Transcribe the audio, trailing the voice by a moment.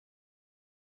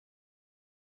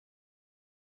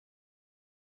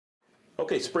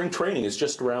Okay, spring training is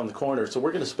just around the corner, so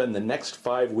we're going to spend the next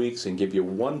 5 weeks and give you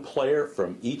one player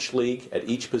from each league at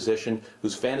each position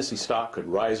whose fantasy stock could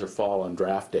rise or fall on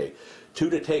draft day. Two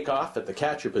to take off at the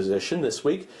catcher position this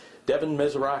week. Devin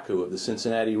Mesoraco of the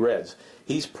Cincinnati Reds.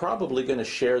 He's probably going to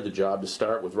share the job to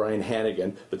start with Ryan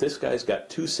Hanigan, but this guy's got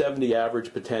 270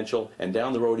 average potential, and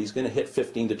down the road he's going to hit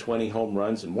 15 to 20 home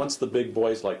runs, and once the big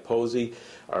boys like Posey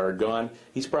are gone,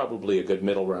 he's probably a good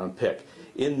middle round pick.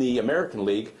 In the American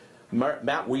League,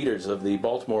 Matt Wieters of the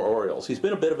Baltimore Orioles. He's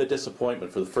been a bit of a disappointment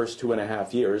for the first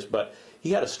 2.5 years, but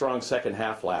he had a strong second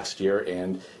half last year,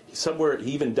 and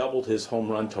he even doubled his home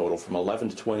run total from 11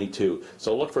 to 22.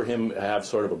 So look for him to have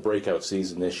sort of a breakout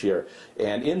season this year.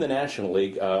 And in the National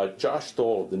League, Josh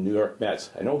Stoll of the New York Mets.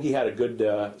 I know he had a good,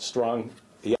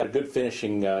 he had a good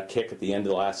finishing kick at the end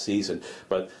of the last season,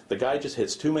 but the guy just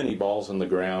hits too many balls on the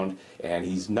ground, and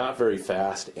he's not very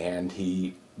fast, and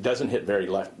he doesn't hit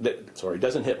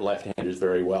left-handers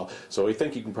very well. So I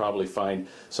think you can probably find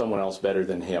someone else better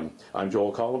than him. I'm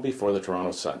Joel Colomby for the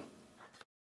Toronto Sun.